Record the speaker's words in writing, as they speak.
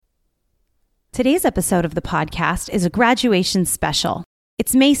Today's episode of the podcast is a graduation special.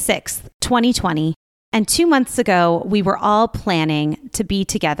 It's May 6th, 2020, and 2 months ago, we were all planning to be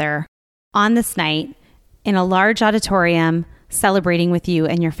together on this night in a large auditorium celebrating with you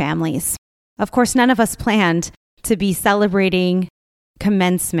and your families. Of course, none of us planned to be celebrating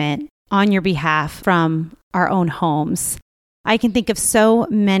commencement on your behalf from our own homes. I can think of so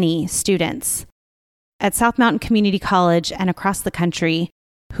many students at South Mountain Community College and across the country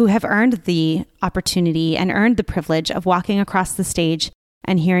who have earned the opportunity and earned the privilege of walking across the stage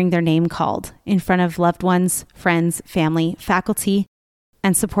and hearing their name called in front of loved ones, friends, family, faculty,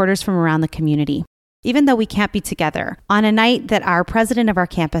 and supporters from around the community. Even though we can't be together, on a night that our president of our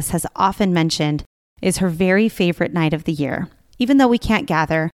campus has often mentioned is her very favorite night of the year. Even though we can't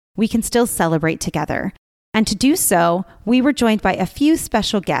gather, we can still celebrate together. And to do so, we were joined by a few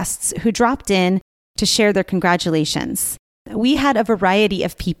special guests who dropped in to share their congratulations. We had a variety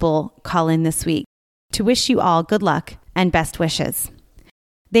of people call in this week to wish you all good luck and best wishes.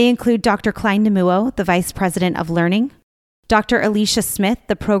 They include Dr. Klein Nemuo, the Vice President of Learning, Dr. Alicia Smith,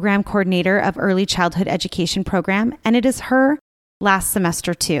 the Program Coordinator of Early Childhood Education Program, and it is her last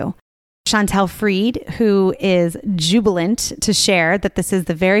semester too. Chantel Freed, who is jubilant to share that this is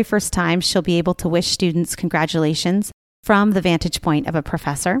the very first time she'll be able to wish students congratulations from the vantage point of a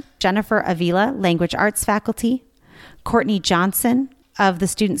professor. Jennifer Avila, Language Arts faculty. Courtney Johnson of the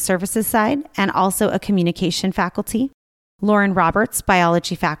Student Services side and also a communication faculty. Lauren Roberts,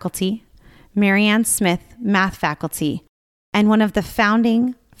 Biology faculty. Marianne Smith, Math faculty. And one of the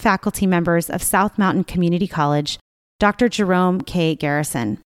founding faculty members of South Mountain Community College, Dr. Jerome K.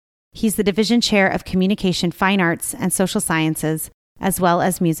 Garrison. He's the Division Chair of Communication, Fine Arts, and Social Sciences, as well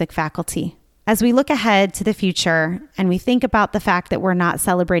as music faculty. As we look ahead to the future and we think about the fact that we're not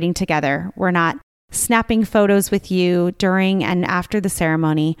celebrating together, we're not snapping photos with you during and after the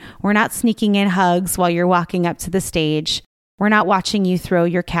ceremony, we're not sneaking in hugs while you're walking up to the stage, we're not watching you throw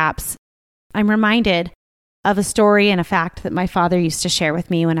your caps, I'm reminded of a story and a fact that my father used to share with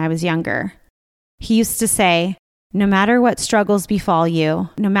me when I was younger. He used to say, no matter what struggles befall you,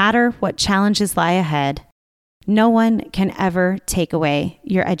 no matter what challenges lie ahead, no one can ever take away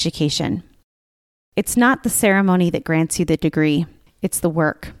your education. It's not the ceremony that grants you the degree, it's the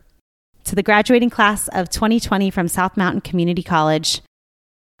work. To the graduating class of 2020 from South Mountain Community College,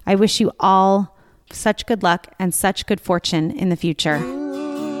 I wish you all such good luck and such good fortune in the future.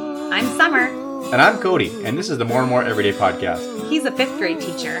 I'm Summer. And I'm Cody, and this is the More and More Everyday Podcast. He's a 5th grade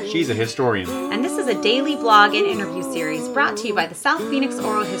teacher. She's a historian. And this is a daily blog and interview series brought to you by the South Phoenix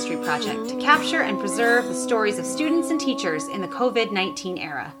Oral History Project to capture and preserve the stories of students and teachers in the COVID-19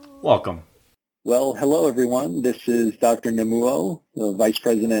 era. Welcome. Well, hello, everyone. This is Dr. Nemuo, the Vice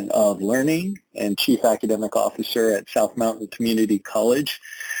President of Learning and Chief Academic Officer at South Mountain Community College,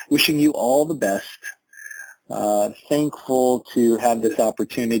 wishing you all the best. Thankful to have this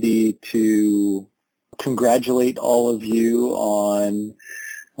opportunity to congratulate all of you on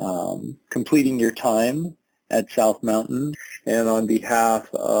completing your time at South Mountain. And on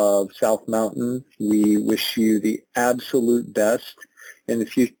behalf of South Mountain, we wish you the absolute best in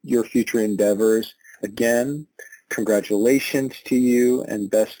your future endeavors. Again, congratulations to you and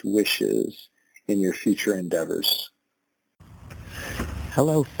best wishes in your future endeavors.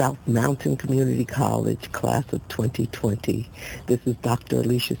 Hello, South Mountain Community College, class of 2020. This is Dr.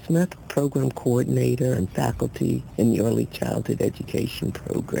 Alicia Smith, Program Coordinator and Faculty in the Early Childhood Education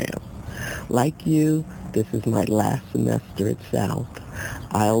Program. Like you, this is my last semester at South.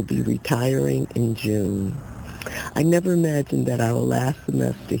 I'll be retiring in June. I never imagined that our last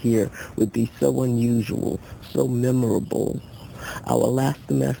semester here would be so unusual, so memorable. Our last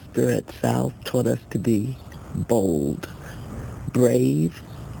semester at South taught us to be bold, brave,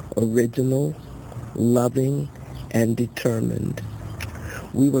 original, loving, and determined.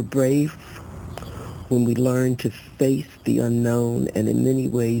 We were brave when we learned to face the unknown and in many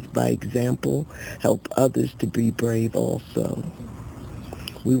ways, by example, help others to be brave also.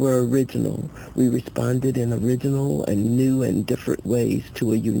 We were original. We responded in original and new and different ways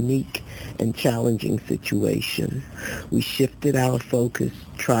to a unique and challenging situation. We shifted our focus,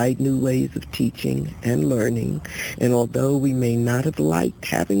 tried new ways of teaching and learning, and although we may not have liked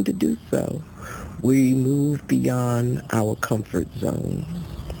having to do so, we moved beyond our comfort zone.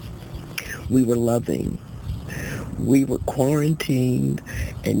 We were loving. We were quarantined,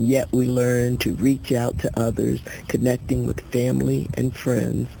 and yet we learned to reach out to others, connecting with family and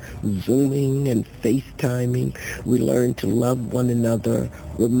friends, Zooming and FaceTiming. We learned to love one another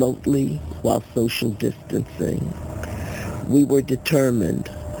remotely while social distancing. We were determined.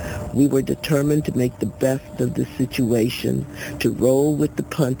 We were determined to make the best of the situation, to roll with the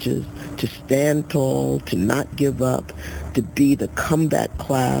punches, to stand tall, to not give up, to be the comeback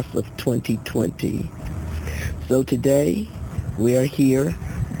class of 2020. So today, we are here,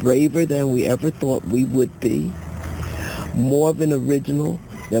 braver than we ever thought we would be, more of an original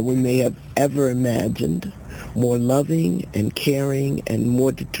than we may have ever imagined, more loving and caring and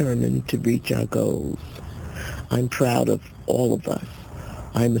more determined to reach our goals. I'm proud of all of us.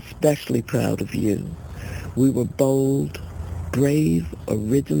 I'm especially proud of you. We were bold, brave,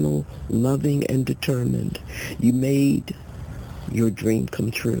 original, loving, and determined. You made your dream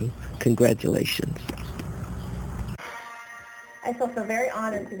come true. Congratulations. I feel so very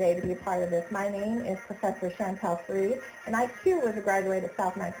honored today to be a part of this. My name is Professor Chantal Freed, and I too was a graduate of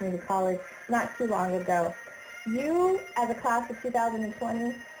South Mountain Community College not too long ago. You, as a class of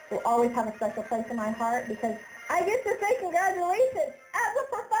 2020, will always have a special place in my heart because I get to say congratulations as a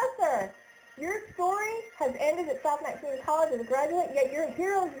professor. Your story has ended at South Mountain Community College as a graduate, yet your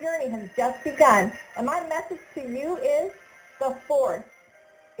hero's journey has just begun. And my message to you is the force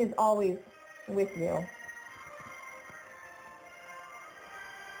is always with you.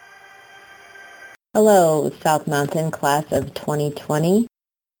 Hello, South Mountain class of 2020.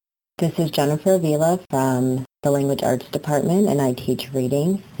 This is Jennifer Avila from the Language Arts Department, and I teach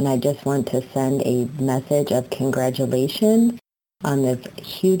reading. And I just want to send a message of congratulations on this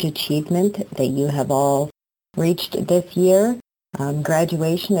huge achievement that you have all reached this year.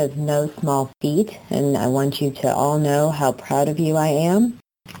 Graduation is no small feat, and I want you to all know how proud of you I am.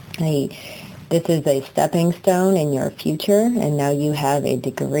 This is a stepping stone in your future, and now you have a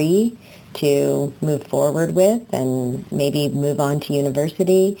degree to move forward with and maybe move on to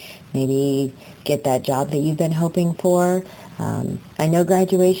university, maybe get that job that you've been hoping for. I know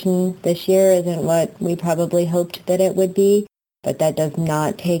graduation this year isn't what we probably hoped that it would be, but that does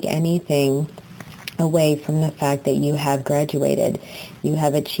not take anything away from the fact that you have graduated. You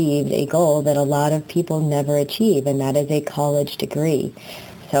have achieved a goal that a lot of people never achieve, and that is a college degree.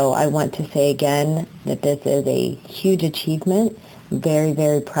 So I want to say again that this is a huge achievement. I'm very,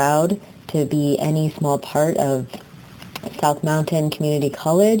 very proud to be any small part of South Mountain Community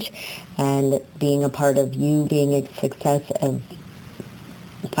College and being a part of you being a success of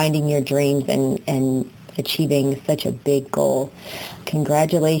finding your dreams and achieving such a big goal.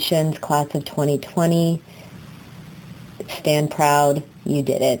 Congratulations, class of 2020. Stand proud. You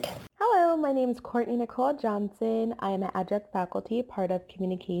did it. Hello, my name is Courtney Nicole Johnson. I am an adjunct faculty, part of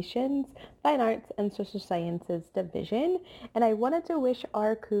Communications, Fine Arts, and Social Sciences Division. And I wanted to wish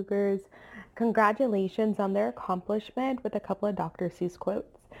our Cougars congratulations on their accomplishment with a couple of Dr. Seuss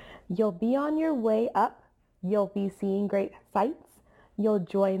quotes. You'll be on your way up. You'll be seeing great sights. You'll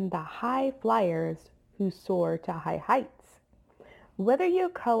join the high flyers who soar to high heights. Whether you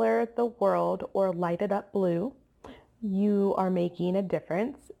color the world or light it up blue, you are making a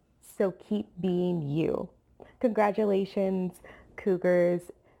difference. So keep being you. Congratulations, Cougars,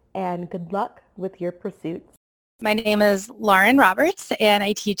 and good luck with your pursuits. My name is Lauren Roberts, and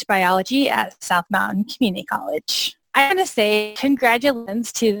I teach biology at South Mountain Community College. I want to say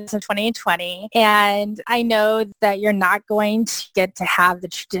congratulations to 2020, and I know that you're not going to get to have the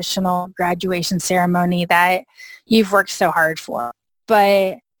traditional graduation ceremony that you've worked so hard for,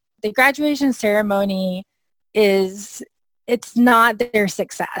 but the graduation ceremony it's not their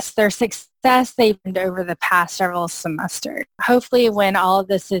success. Their success they've earned over the past several semesters. Hopefully when all of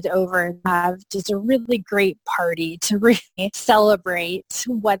this is over, have just a really great party to really celebrate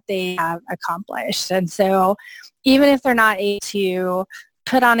what they have accomplished. And so even if they're not able to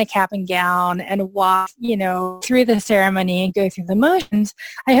put on a cap and gown and walk, through the ceremony and go through the motions,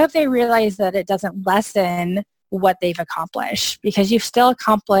 I hope they realize that it doesn't lessen what they've accomplished, because you've still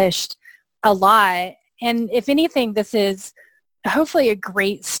accomplished a lot. And if anything, this is hopefully a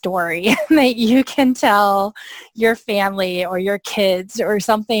great story that you can tell your family or your kids or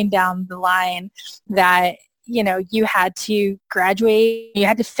something down the line that, you had to graduate, you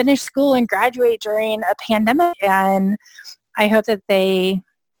had to finish school and graduate during a pandemic. And I hope that the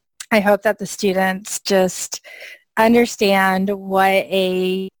students just understand what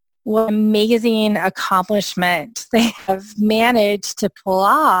amazing accomplishment they have managed to pull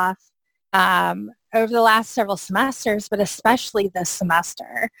off over the last several semesters, but especially this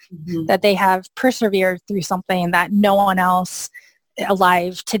semester, that they have persevered through something that no one else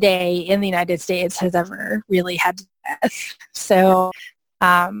alive today in the United States has ever really had to do. So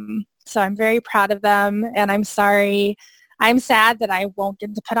I'm very proud of them, and I'm sad that I won't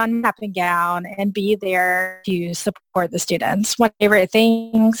get to put on a cap and gown and be there to support the students. One of my favorite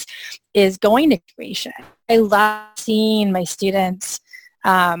things is going to graduation. I love seeing my students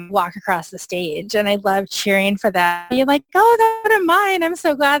walk across the stage. And I love cheering for them. You're like, oh, that would have mine. I'm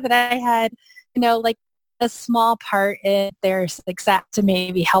so glad that I had, like a small part in their success to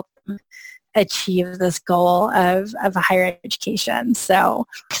maybe help them achieve this goal of a higher education. So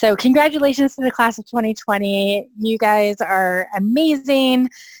congratulations to the class of 2020. You guys are amazing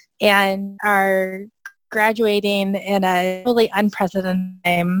and are graduating in a really unprecedented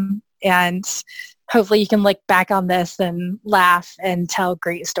time. And hopefully you can look back on this and laugh and tell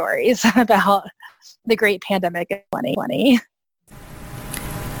great stories about the great pandemic of 2020.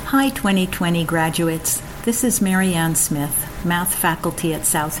 Hi, 2020 graduates. This is Mary Ann Smith, math faculty at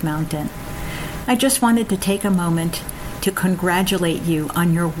South Mountain. I just wanted to take a moment to congratulate you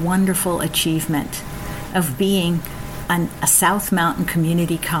on your wonderful achievement of being a South Mountain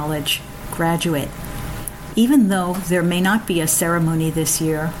Community College graduate. Even though there may not be a ceremony this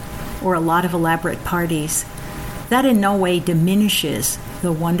year or a lot of elaborate parties, that in no way diminishes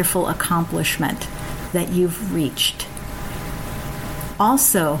the wonderful accomplishment that you've reached.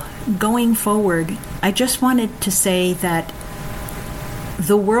 Also, going forward, I just wanted to say that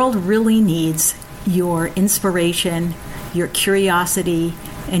the world really needs your inspiration, your curiosity,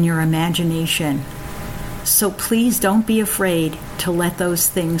 and your imagination. So please don't be afraid to let those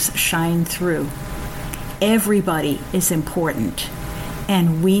things shine through. Everybody is important,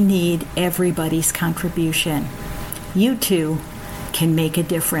 and we need everybody's contribution. You too can make a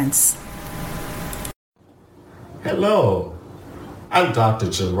difference. Hello. I'm Dr.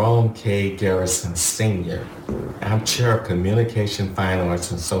 Jerome K. Garrison, Sr. I'm Chair of Communication, Fine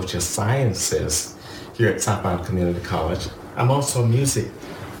Arts, and Social Sciences here at South Mountain Community College. I'm also a music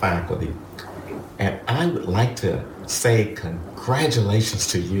faculty. And I would like to say congratulations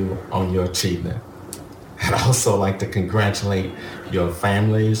to you on your achievement. I'd also like to congratulate your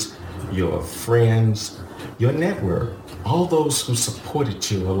families, your friends, your network, all those who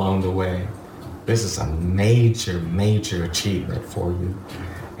supported you along the way. This is a major, major achievement for you,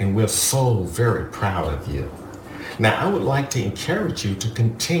 and we're so very proud of you. Now, I would like to encourage you to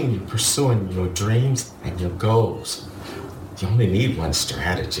continue pursuing your dreams and your goals. You only need one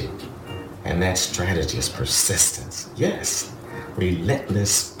strategy, and that strategy is persistence. Yes,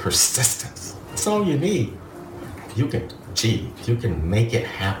 relentless persistence. That's all you need. You can achieve. You can make it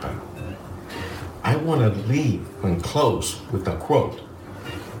happen. I want to leave and close with a quote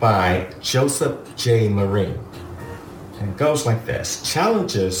by Joseph J. Marine. And it goes like this: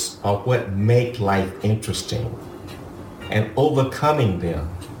 challenges are what make life interesting, and overcoming them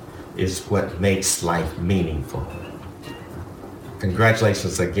is what makes life meaningful.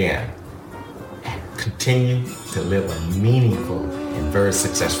 Congratulations again. Continue to live a meaningful and very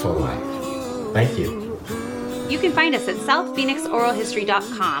successful life. Thank you. You can find us at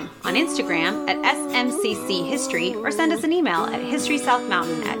southphoenixoralhistory.com, on Instagram at smcchistory, or send us an email at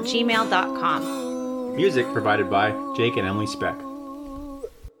historysouthmountain@gmail.com. Music provided by Jake and Emily Speck.